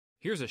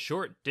Here's a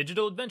short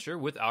digital adventure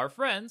with our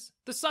friends,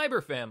 the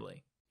Cyber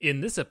Family.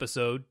 In this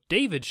episode,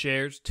 David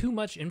shares too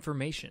much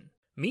information.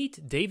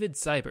 Meet David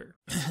Cyber.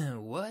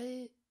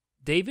 What?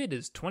 David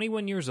is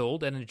 21 years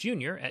old and a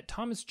junior at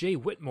Thomas J.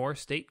 Whitmore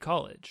State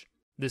College.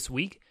 This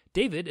week,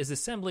 David is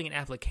assembling an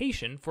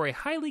application for a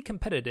highly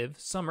competitive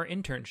summer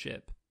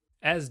internship.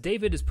 As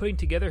David is putting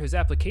together his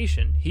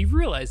application, he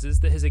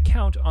realizes that his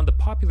account on the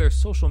popular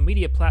social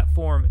media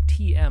platform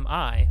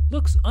TMI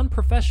looks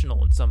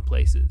unprofessional in some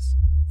places.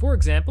 For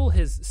example,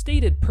 his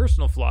stated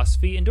personal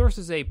philosophy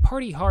endorses a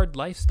party-hard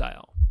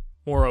lifestyle.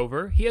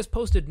 Moreover, he has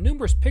posted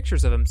numerous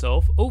pictures of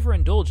himself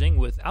overindulging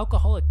with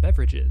alcoholic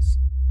beverages.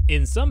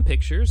 In some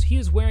pictures, he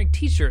is wearing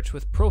t-shirts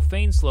with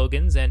profane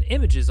slogans and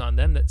images on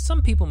them that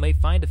some people may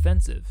find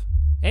offensive.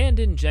 And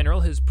in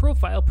general, his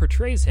profile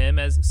portrays him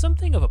as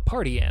something of a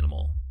party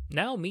animal.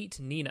 Now meet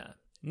Nina.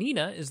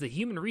 Nina is the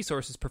human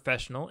resources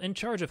professional in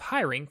charge of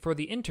hiring for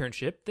the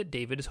internship that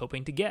David is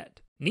hoping to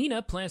get.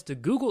 Nina plans to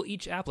Google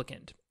each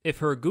applicant. If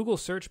her Google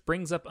search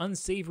brings up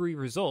unsavory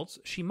results,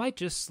 she might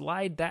just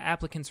slide that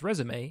applicant's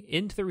resume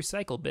into the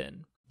recycle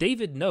bin.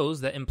 David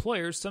knows that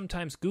employers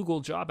sometimes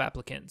Google job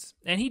applicants,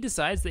 and he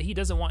decides that he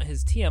doesn't want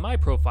his TMI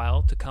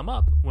profile to come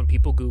up when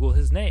people Google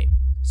his name.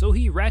 So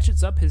he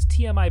ratchets up his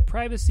TMI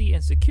privacy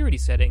and security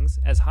settings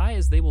as high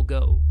as they will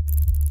go.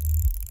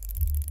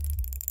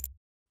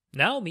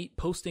 Now meet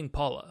Posting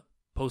Paula.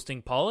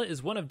 Posting Paula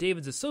is one of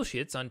David's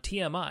associates on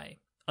TMI.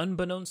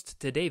 Unbeknownst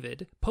to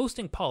David,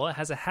 Posting Paula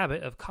has a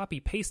habit of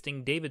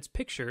copy-pasting David's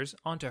pictures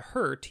onto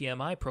her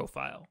TMI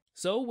profile.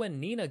 So when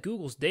Nina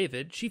Googles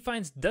David, she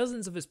finds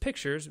dozens of his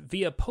pictures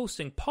via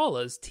Posting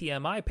Paula's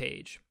TMI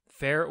page.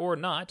 Fair or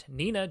not,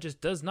 Nina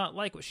just does not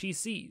like what she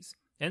sees,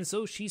 and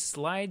so she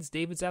slides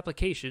David's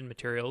application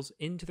materials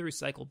into the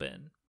recycle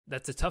bin.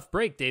 That's a tough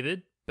break,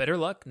 David. Better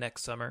luck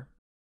next summer.